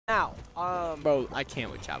Now, bro, I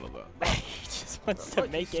can't with Chavo, bro. He just wants to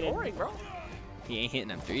make it scoring, bro. He ain't hitting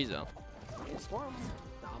them threes, though. He's scoring.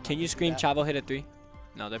 Nah, Can you scream Chavo hit a 3?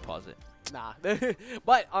 No, they pause it. Nah.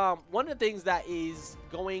 But one of the things that is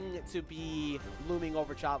going to be looming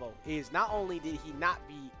over Chavo is not only did he not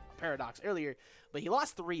beat Paradox earlier, but he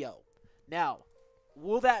lost 3-0. Now,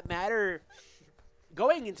 will that matter?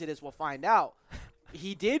 Going into this, we'll find out.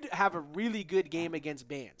 He did have a really good game against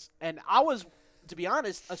Bans. And I was, to be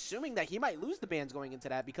honest, assuming that he might lose the Bans going into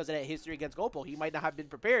that because of that history against Gopal. He might not have been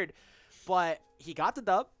prepared. But he got the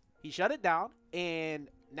dub. He shut it down. And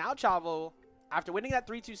now Chavo, after winning that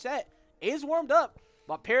 3-2 set, is warmed up.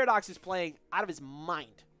 But Paradox is playing out of his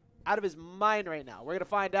mind. Out of his mind right now. We're going to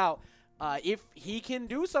find out if he can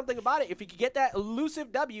do something about it. If he can get that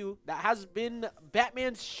elusive W that has been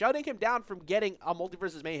Batman shutting him down from getting a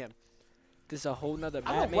MultiVersus Mayhem. This is a whole nother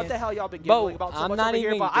I don't know what the hell y'all been Bro, giggling about so I'm much not over here.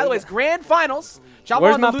 even But either way, it's grand finals. Chavo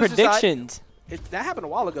Where's on the my loser predictions? Side. That happened a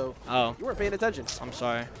while ago. Oh. You weren't paying attention. I'm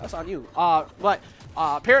sorry. That's on you. But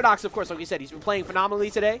Paradox, of course, like you said, he's been playing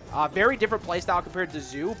phenomenally today. Very different playstyle compared to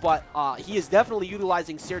Zoo, but he is definitely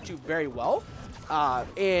utilizing Seer 2 very well.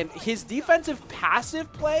 And his defensive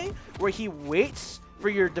passive play, where he waits for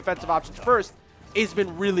your defensive options first, has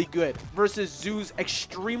been really good versus Zoo's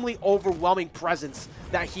extremely overwhelming presence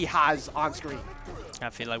that he has on screen. I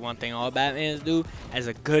feel like one thing all Batmans do as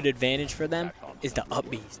a good advantage for them is the up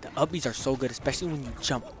Bs. The up Bs are so good, especially when you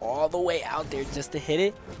jump all the way out there just to hit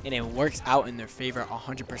it, and it works out in their favor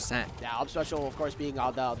 100%. Yeah, up special, of course, being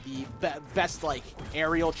the best like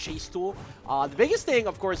aerial chase tool. The biggest thing,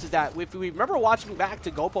 of course, is that if we remember watching back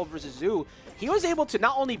to Gopal versus Zoo, he was able to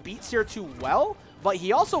not only beat Seer 2 well, but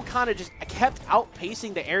he also kind of just kept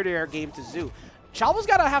outpacing the air-to-air game to Zoo. Chavo's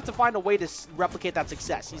got to have to find a way to replicate that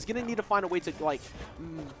success. He's going to need to find a way to, like,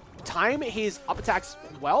 time his up attacks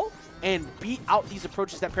well and beat out these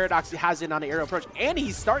approaches that Paradox has in on the aerial approach. And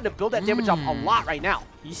he's starting to build that damage up a lot right now.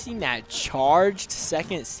 You seen that charged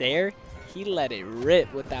second Sair? He let it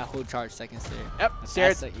rip with that whole charged second Sair. Yep.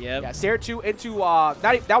 Sair, yep. Yeah, Sair 2 into,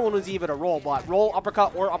 that one was even a roll, but roll,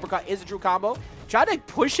 uppercut, or uppercut is a true combo. Tried to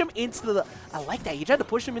push him into the, I like that. He tried to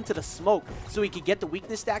push him into the smoke so he could get the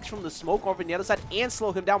weakness stacks from the smoke over on the other side and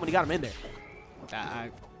slow him down when he got him in there. I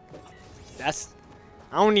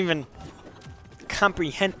don't even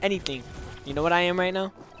comprehend anything. You know what I am right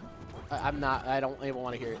now? I don't even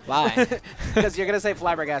want to hear it. Why? Because you're gonna say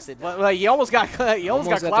flabbergasted. But like, he almost got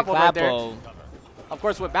clappled right there. Of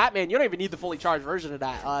course, with Batman, you don't even need the fully charged version of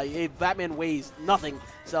that. Batman weighs nothing.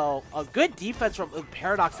 So a good defense from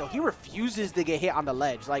Paradox, though. He refuses to get hit on the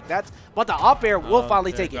ledge. Like that's, but the up air will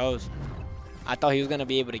finally take it. I thought he was gonna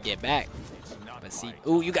be able to get back. But see,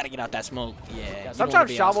 ooh, you gotta get out that smoke. Yeah. Sometimes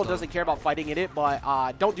Chavo doesn't care about fighting in it,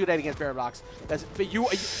 but don't do that against Paradox.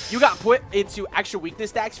 You got put into extra weakness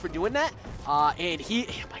stacks for doing that, and oh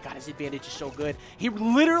my god, his advantage is so good. He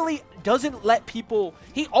literally doesn't let people.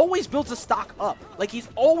 He always builds a stock up. Like he's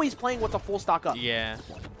always playing with a full stock up. Yeah.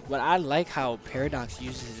 But I like how Paradox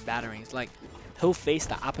uses his batterings. Like he'll face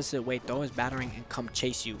the opposite way, throw his battering, and come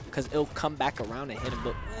chase you. Because it'll come back around and hit him.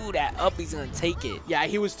 But, ooh, that up, he's going to take it. Yeah,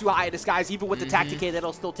 he was too high in disguise. Even with the tactic K,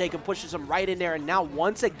 that'll still take him, pushes him right in there. And now,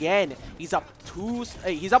 once again, he's up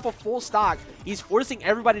a full stock. He's forcing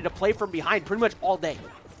everybody to play from behind pretty much all day.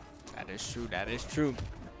 That is true. That is true.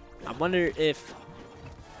 I wonder if...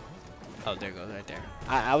 Oh, there it goes right there.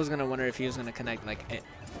 I was going to wonder if he was going to connect, like, a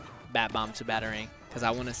bat bomb to battering. Because I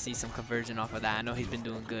want to see some conversion off of that. I know he's been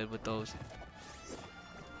doing good with those.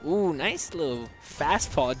 Ooh, nice little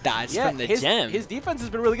fastball dodge from the gem. His defense has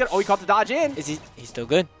been really good. Oh, he caught the dodge in. Is he's still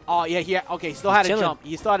good? Oh, yeah, okay, he still had a jump.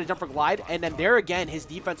 He still had a jump for glide. And then there again, his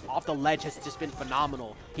defense off the ledge has just been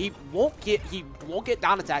phenomenal. He won't get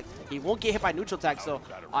down attack. He won't get hit by neutral attack. So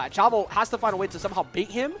Chavo has to find a way to somehow bait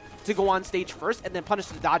him to go on stage first and then punish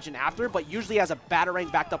the dodge in after, but usually has a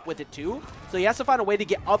batarang backed up with it too. So he has to find a way to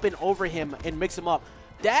get up and over him and mix him up.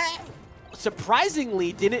 That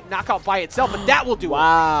surprisingly didn't knock out by itself, but that will do it.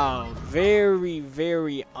 Wow, very,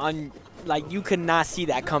 very like you could not see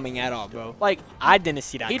that coming at all, bro. Like I didn't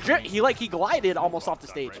see that. He glided almost off the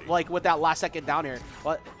stage, like with that last second down air.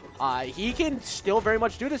 But he can still very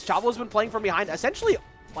much do this. Chavo's been playing from behind, essentially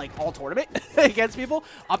like all tournament against people.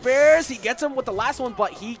 Up airs, he gets him with the last one,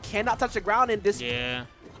 but he cannot touch the ground in this. Yeah.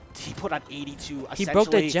 He put on 82. He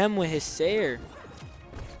broke the gem with his Sair.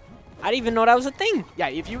 I didn't even know that was a thing. Yeah,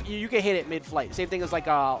 if you can hit it mid-flight. Same thing as like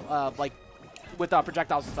with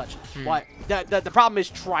projectiles and such. But the problem is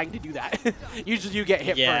trying to do that. Usually you get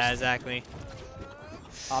hit first. Yeah, exactly.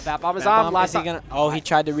 Bat Bomb is Bat on. Bomb, Last is he time. gonna, oh, he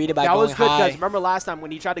tried to read it by That going was good high. because remember last time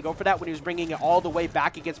when he tried to go for that when he was bringing it all the way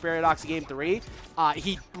back against Paradox in Game 3,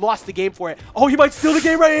 he lost the game for it. Oh, he might steal the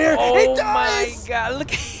game right here. Oh He my does! god,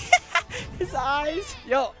 look at his eyes.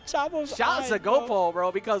 Yo, Chavo's shout out eyes, to bro. Gopo,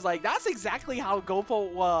 bro, because like that's exactly how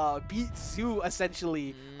Gopo beat Zoo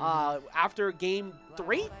essentially after Game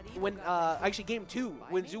 3 when actually Game 2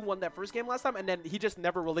 when Zoo won that first game last time, and then he just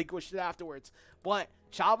never relinquished it afterwards. But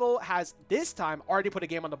Chavo has this time already put a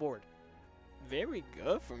game on the board. Very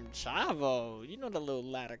good from Chavo. You know the little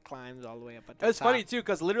ladder climbs all the way up at the top. It's funny too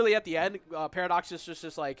because literally at the end, Paradox is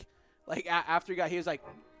just like after he was like.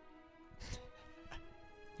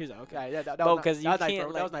 He was like, okay. Yeah, that Bro, was because nice. you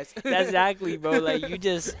can't, That was nice. that's exactly, bro. Like, you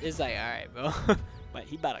just, it's like, all right, bro. But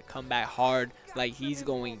he about to come back hard. Like, he's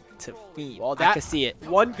going to fiend. Well, I can see it.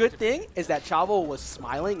 One good thing is that Chavo was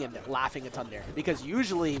smiling and laughing a ton there, because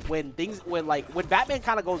usually when Batman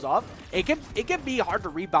kind of goes off, it can be hard to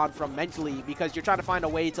rebound from mentally because you're trying to find a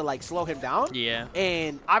way to like slow him down. Yeah.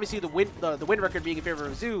 And obviously the win record being in favor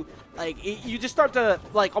of Zoo, like you just start to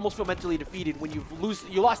like almost feel mentally defeated when you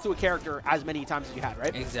lost to a character as many times as you had,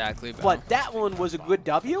 right? Exactly, bro. But that one was a good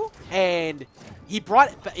W, and he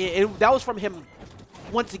brought it. That was from him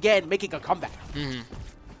once again making a comeback.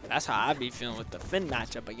 That's how I be feeling with the Finn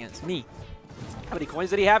matchup against me. How many coins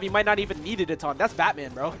did he have? He might not even needed a ton. That's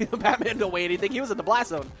Batman, bro. Batman don't weigh anything. He was in the blast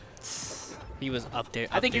zone. He was up there.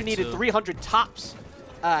 I think you needed 300 tops,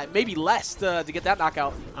 maybe less to get that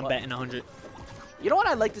knockout. I'm betting 100. You know what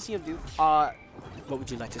I'd like to see him do? What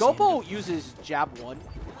would you like to see him Gopo do? uses jab 1.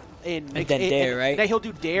 And then dare, right? Then he'll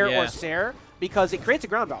do dare Yeah. or Sair because it creates a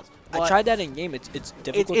ground bounce. I tried that in game. It's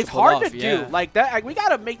difficult It's to pull hard off, to yeah. do. Like that, like, we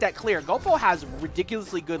gotta make that clear. Gopo has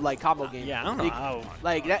ridiculously good like combo game. Yeah, I don't know how.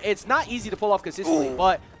 Like that, it's not easy to pull off consistently. Ooh.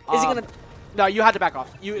 But Is he gonna? No, you had to back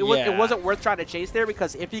off. It Yeah. wasn't worth trying to chase there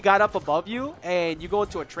because if he got up above you and you go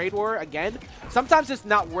into a trade war again, sometimes it's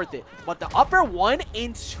not worth it. But the upper 1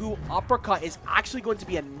 into uppercut is actually going to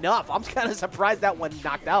be enough. I'm kind of surprised that one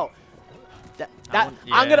knocked out. I'm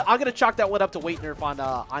gonna chalk that one up to weight nerf on.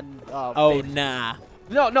 Oh Finn. nah.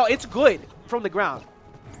 No, it's good from the ground.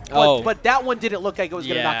 But that one didn't look like it was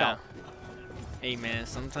gonna knock out. Hey man,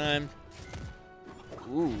 sometimes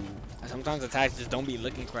attacks just don't be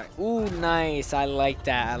looking correct. Ooh, nice. I like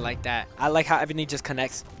that. I like that. I like how everything just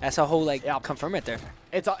connects. That's a whole like confirm it there.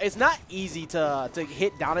 It's not easy to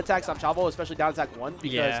hit down attacks on Chavo, especially down attack 1,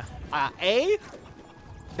 because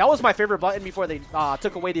that was my favorite button before they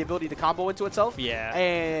took away the ability to combo into itself. Yeah.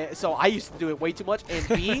 And so I used to do it way too much. And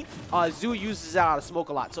B, Zoo uses that out of smoke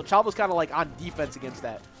a lot. So Chavo's kind of like on defense against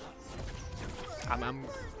that.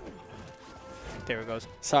 There it goes.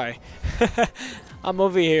 Sorry. I'm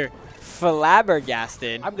over here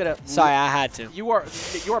flabbergasted. I'm gonna. Sorry, I had to. You are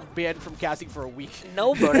banned from casting for a week.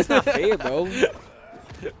 No, bro, that's not fair, bro.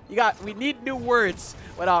 We need new words.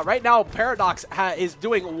 But right now, Paradox is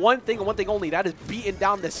doing one thing and one thing only. That is beating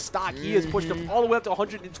down this stock. He has pushed him all the way up to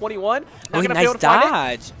 121. Oh, nice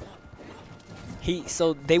dodge.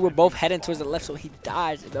 So they were both heading towards the left, so he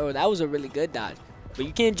dodged. Oh, that was a really good dodge. But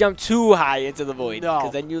you can't jump too high into the void. No.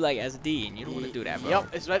 Because then you like SD, and you don't want to do that, bro.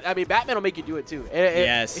 Yep. I mean, Batman will make you do it, too.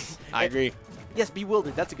 Yes, I agree. Yes,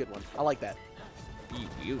 Bewildered. That's a good one. I like that.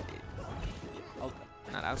 Bewildered. Okay.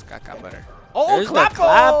 No, that was got better. Oh, There's Clappo! the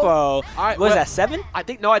Clappo. All right, was that 7? I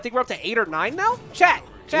think we're up to 8 or 9 now. Chat.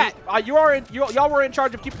 Y'all were in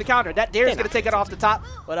charge of keeping the counter. That dare's gonna take it off the top.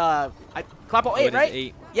 But Clappo 8, right?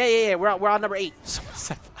 8. Yeah. We're on number 8.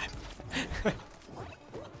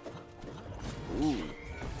 Ooh.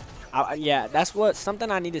 Yeah, that's something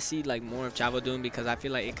I need to see like more of Chavo doing, because I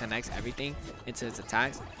feel like it connects everything into his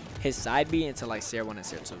attacks. His side B into like Sair 1 and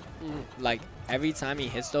Sair 2. Like every time he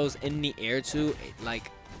hits those in the air too,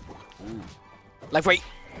 like wait.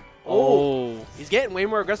 Oh, he's getting way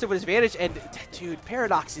more aggressive with his advantage, and dude,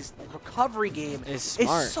 Paradox's recovery game is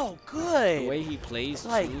so good. The way he plays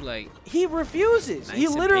like, too, like he refuses. Nice he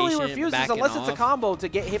literally patient, refuses unless it's a combo to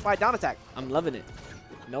get hit by down attack. I'm loving it.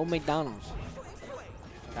 No McDonald's.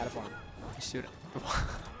 Got it for him. Shoot it.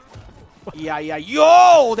 Yeah.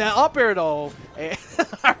 Yo, that up air though.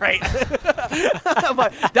 All right.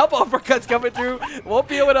 But double uppercuts coming through. Won't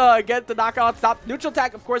be able to get the knockout stop. Neutral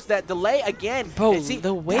attack, of course, that delay again. Bro, and see,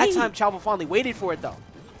 the way that time Chavo finally waited for it though.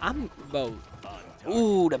 Bro.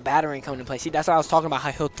 Ooh, the battering coming to play. See, that's what I was talking about,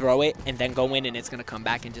 how he'll throw it and then go in and it's going to come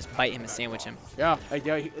back and just bite him and sandwich him. Yeah.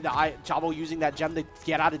 Chavo using that gem to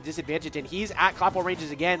get out of disadvantage, and he's at Clappo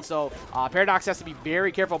ranges again, so Paradox has to be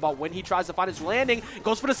very careful about when he tries to find his landing.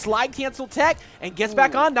 Goes for the slide cancel tech and gets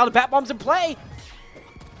back on. Now the Bat Bomb's in play.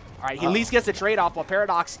 All right, he at least gets the trade off, but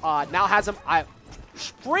Paradox now has him.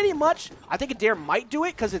 pretty much, I think a dare might do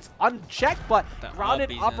it because it's unchecked, but The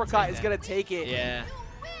grounded uppie's uppercut insane is going to take it. Yeah.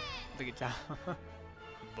 Look at that.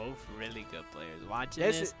 Both really good players. Watching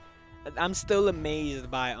This this, I'm still amazed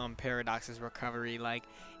by Paradox's recovery. Like,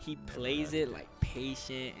 he plays it like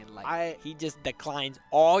patient and like he just declines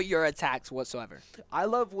all your attacks whatsoever. I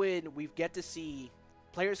love when we get to see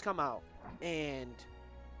players come out and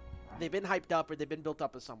they've been hyped up or they've been built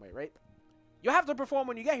up in some way, right? You have to perform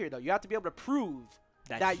when you get here, though. You have to be able to prove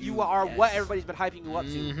that you are what everybody's been hyping you up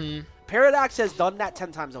to. Paradox has done that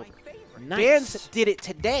 10 times over. Vans did it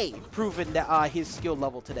today, proving that, his skill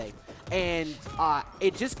level today. And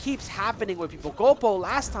it just keeps happening with people. Gopo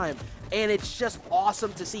last time, and it's just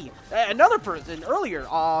awesome to see. Another person earlier,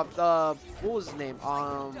 what was his name?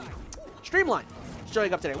 Streamline,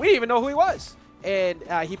 showing up today. We didn't even know who he was. And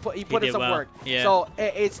he put in some work. Yeah. So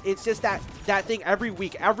it's just that thing every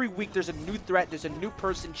week. Every week there's a new threat. There's a new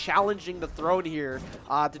person challenging the throne here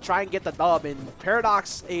to try and get the dub. And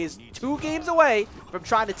Paradox is 2 games away from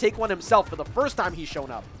trying to take one himself for the first time he's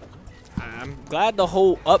shown up. I'm glad the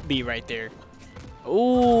whole up B right there.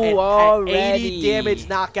 Ooh, And already. 80 damage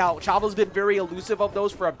knockout. Chavo's been very elusive of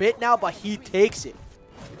those for a bit now, but he takes it.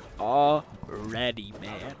 Already,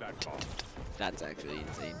 man. That's actually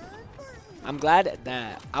insane. I'm glad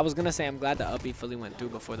that I'm glad the up B fully went through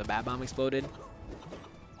before the bat bomb exploded,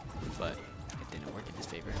 but it didn't work in his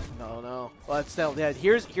favor. No. But still, yeah,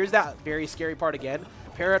 here's that very scary part again.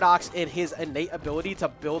 Paradox and his innate ability to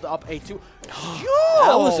build up a 2. Yo!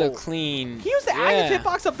 That was a clean. He used the active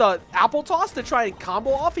hitbox of the apple toss to try and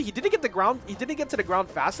combo off it. He didn't get to the ground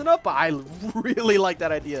fast enough, but I really like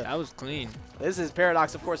that idea. That was clean. This is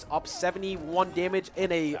Paradox, of course, up 71 damage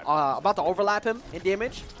in a about to overlap him in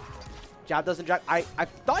damage. Jab doesn't drag. I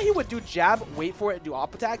thought he would do jab, wait for it, and do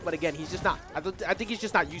up attack, but again, he's just not. I think he's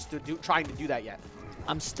just not used to trying to do that yet.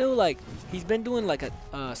 I'm still like, he's been doing like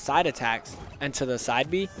a side attacks into the side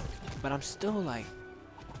B, but I'm still like,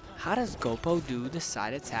 how does Gopo do the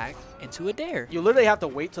side attack into a dare? You literally have to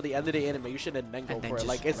wait till the end of the animation and then go for it.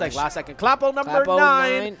 Like, it's like last second. Clapo number Clapo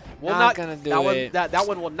 9. Will not gonna do that it. One, that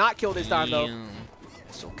one will not kill this time, though.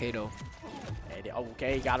 It's okay, though.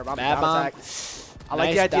 Okay, got it. Bad bomb. Attack. I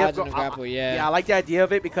like the idea of grapple, yeah, I like the idea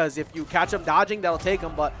of it because if you catch him dodging, that'll take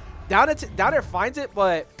him. But down air finds it,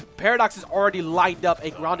 but Paradox is already lined up a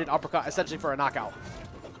grounded uppercut essentially for a knockout.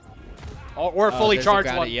 Or a fully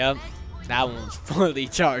charged one. Yep. That one was fully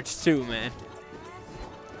charged too, man.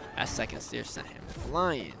 That second steer sent him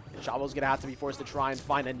flying. Chavo's going to have to be forced to try and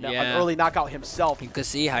find an early knockout himself. You could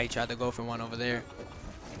see how he tried to go for one over there.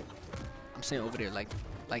 I'm saying over there, like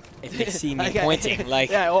if they see me pointing, like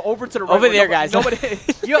over to the right. Over there, guys. Nobody,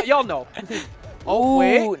 y'all know. Oh,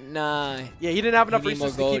 wait. Nah. Yeah, he didn't have enough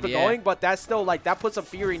resources to keep it going, but that's still, like, that puts some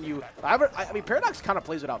fear in you. I mean, Paradox kind of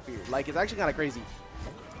plays without fear. Like, it's actually kind of crazy.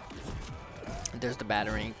 There's the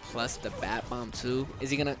battering plus the bat bomb, too. Is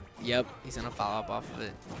he going to? Yep, he's going to follow up off of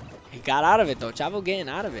it. He got out of it, though. Chavo getting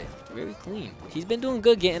out of it. Very clean. He's been doing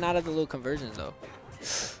good getting out of the little conversions, though.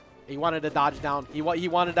 He wanted to dodge down. He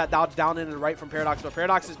wanted that dodge down into the right from Paradox, but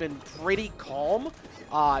Paradox has been pretty calm,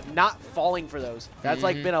 not falling for those. That's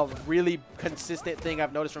like been a really consistent thing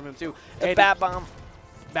I've noticed from him too. The bat bomb.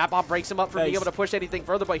 Bat bomb breaks him up from being able to push anything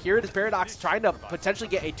further, but here it is Paradox trying to potentially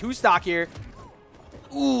get a 2-stock here.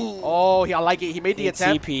 Ooh. Oh, I like it. He made the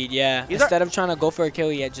attempt. TP'd, yeah. Instead of trying to go for a kill,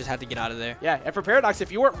 he just had to get out of there. Yeah, and for Paradox, if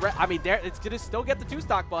you weren't, I mean, it's going to still get the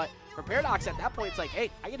 2-stock, but for Paradox at that point, it's like, hey,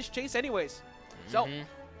 I get his chase anyways. So,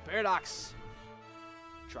 Paradox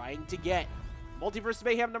trying to get MultiVersus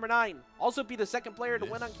Mayhem number 9. Also be the second player to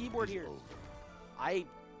win on keyboard here. I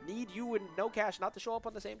need you and No Cash not to show up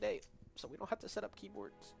on the same day, so we don't have to set up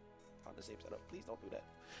keyboards on the same setup. Please don't do that.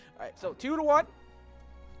 All right, so 2-1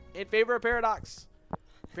 in favor of Paradox.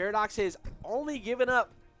 Paradox has only given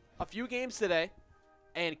up a few games today,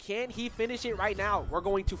 and can he finish it right now? We're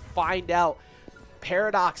going to find out.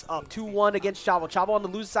 Paradox up 2-1 against Chavo. Chavo on the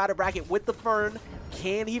losing side of bracket with the Fern.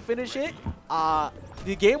 Can he finish it?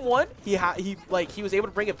 The game 1, he was able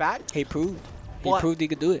to bring it back. He proved he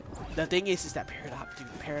could do it. The thing is that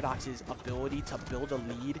Paradox's ability to build a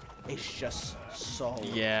lead is just so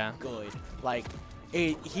good. Like,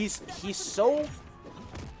 he's so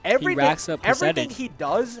everything he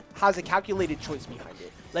does has a calculated choice behind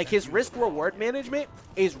it. Like, his risk-reward management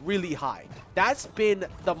is really high. That's been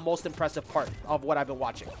the most impressive part of what I've been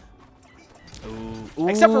watching. Ooh.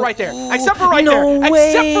 Except for right there. Except for right there.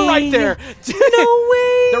 Except for right there. No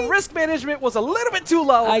way. The risk management was a little bit too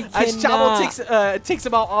low as Chavo takes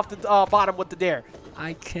him out off the bottom with the dare.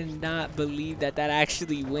 I cannot believe that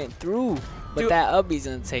actually went through. But Dude, that Ubby's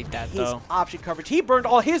gonna take that his though. option coverage. He burned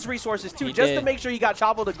all his resources too, He just to did. make sure he got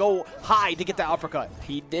Chavo to go high to get that uppercut.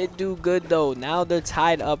 He did do good though. Now they're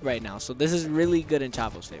tied up right now, so this is really good in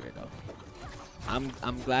Chavo's favor though.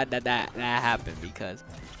 I'm glad that happened because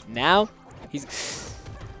now he's.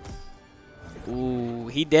 Ooh,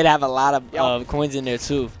 he did have a lot of coins in there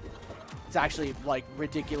too. It's actually like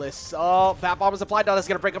ridiculous. Oh, Bat Bomb is applied. Now that's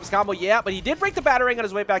gonna break up his combo. Yeah, but he did break the battering on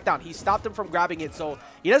his way back down. He stopped him from grabbing it, so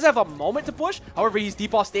he doesn't have a moment to push. However, he's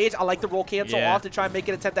deep off stage. I like the roll cancel off to try and make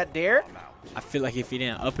an attempt at dare. I feel like if he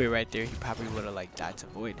didn't up it right there, he probably would have like died to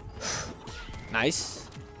void. Nice.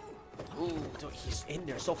 Ooh, dude, he's in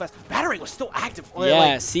there so fast. Battering was still active. Yeah,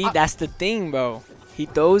 Like, see, that's the thing, bro. He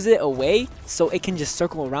throws it away so it can just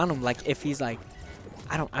circle around him. Like if he's like,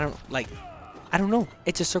 I don't know.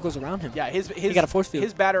 It just circles around him. yeah, He got a force field.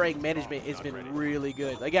 His battering management has been really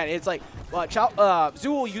good. Again, it's like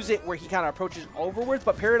Zoo will use it where he kind of approaches overwards,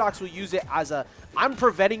 but Paradox will use it as a I'm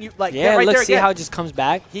preventing you. Like Yeah, right look, there see again, how it just comes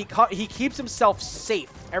back. he keeps himself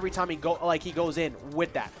safe every time he goes in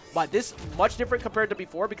with that. But this much different compared to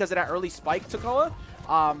before because of that early spike to Koa.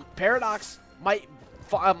 Paradox might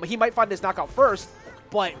find this knockout first,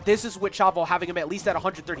 but this is with Chavo having him at least at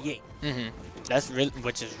 138. That's really,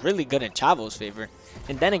 which is really good in Chavo's favor.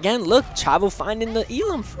 And then again, look, Chavo finding the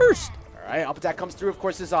Elam first. All right, up attack comes through. Of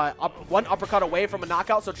course, is one uppercut away from a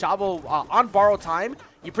knockout. So Chavo on borrow time,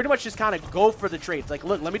 you pretty much just kind of go for the trades. Like,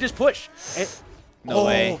 look, let me just push. And, No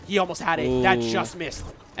way. He almost had it. Ooh. That just missed.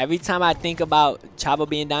 Every time I think about Chavo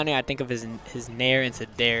being down there, I think of his nair into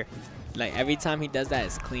dare. Like every time he does that,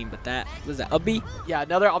 it's clean. But that was that Ubby. Yeah,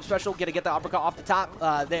 another up special, gonna get the uppercut off the top.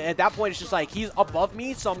 At that point, it's just like he's above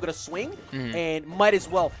me, so I'm gonna swing and might as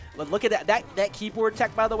well. But look at that keyboard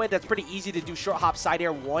tech, by the way. That's pretty easy to do. Short hop, side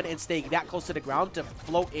air one, and stay that close to the ground to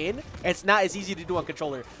float in. It's not as easy to do on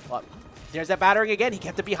controller. But there's that battering again. He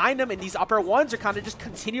kept it behind him, and these upper ones are kind of just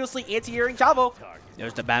continuously anti-airing Chavo.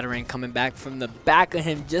 There's the battering coming back from the back of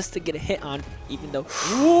him just to get a hit on, even though.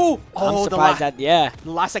 Ooh! I'm surprised that, yeah.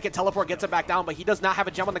 The last second teleport gets him back down, but he does not have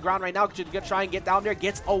a gem on the ground right now. He's going to try and get down there.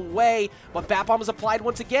 Gets away, but Bat Bomb is applied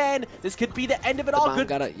once again. This could be the end of it all.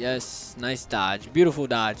 Good. Yes, nice dodge. Beautiful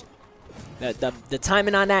dodge. The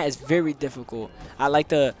timing on that is very difficult. I like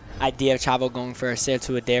the idea of Chavo going for a sail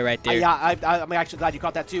to a dare right there. Yeah, I'm actually glad you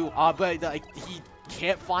caught that too. But he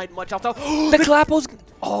can't find much else. The Clappos.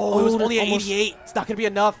 Oh, it was only at 88. It's not going to be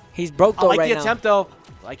enough. He's broke though I like right the now. attempt though.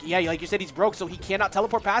 Like you said, he's broke, so he cannot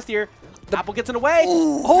teleport past here. Apple gets in the way.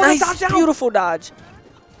 Ooh, Oh, nice, dodge down. beautiful dodge.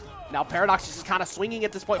 Now Paradox is just kind of swinging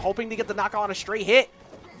at this point, hoping to get the knockout on a straight hit.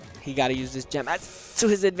 He got to use this gem. That's to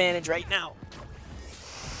his advantage right now.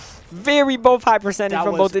 Very both high percentage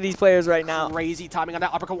from both of these players right now. Crazy timing on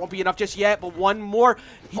that uppercut won't be enough just yet, but one more.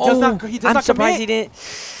 He does not. He does I'm not surprised commit. he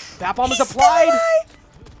didn't. Bat Bomb is applied.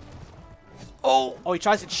 Oh, he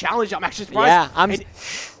tries to challenge. I'm actually surprised. Yeah,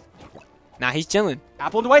 Nah, he's chilling.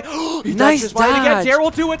 Apple in the way. He Nice does again. dodge. Dare will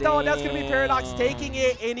do it though, and that's gonna be Paradox taking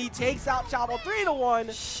it, and he takes out Chavo 3-1.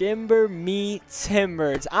 Shimber me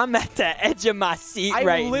timbers. I'm at the edge of my seat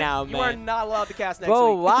right now, man. You are not allowed to cast next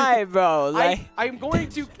Bro, week. why, bro? Like, I'm going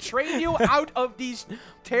to train you out of these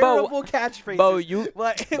terrible catchphrases.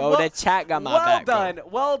 Bro, the chat got my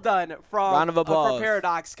back. Well done from Round of applause. from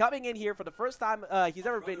Paradox coming in here for the first time he's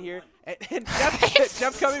ever been here, and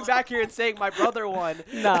Jeff coming back here and saying my brother won.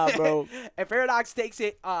 Nah, bro. And Paradox takes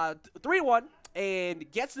it 3-1 and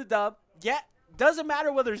gets the dub. Yeah, doesn't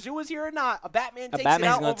matter whether Zoo is here or not. A Batman takes it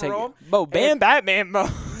out over him. Bro, ban Batman, bro.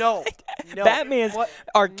 No, no. Batman's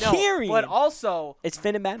are carrying. But also, it's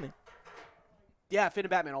Finn and Batman. Yeah, Finn and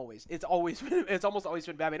Batman always. It's almost always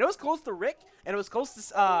been Batman. It was close to Rick, and it was close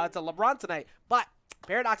to LeBron tonight. But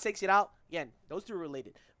Paradox takes it out. Again, those two are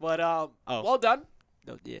related. But well done.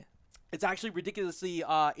 Oh, yeah. It's actually ridiculously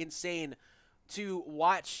insane to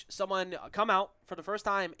watch someone come out for the first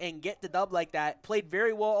time and get the dub like that. Played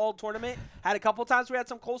very well all tournament. Had a couple times where we had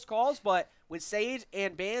some close calls, but with Sage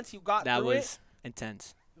and Bans, he got through it. That was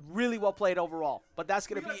intense. Really well played overall. But that's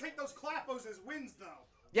going to be... take those clappos as wins, though.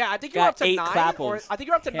 Yeah, I think you're up to 9. Clappos. I think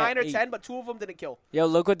you're up to 9 or 8. 10, but 2 of them didn't kill. Yo,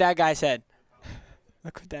 look what that guy said.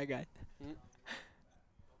 Look what that guy.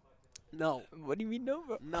 No. What do you mean no,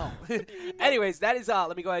 bro? No. Anyways, that is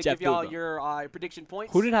let me go ahead and give y'all your prediction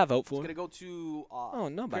points. Who did I vote for? It's gonna go to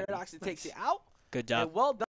nobody. Paradox that takes it out. Good job. And well done.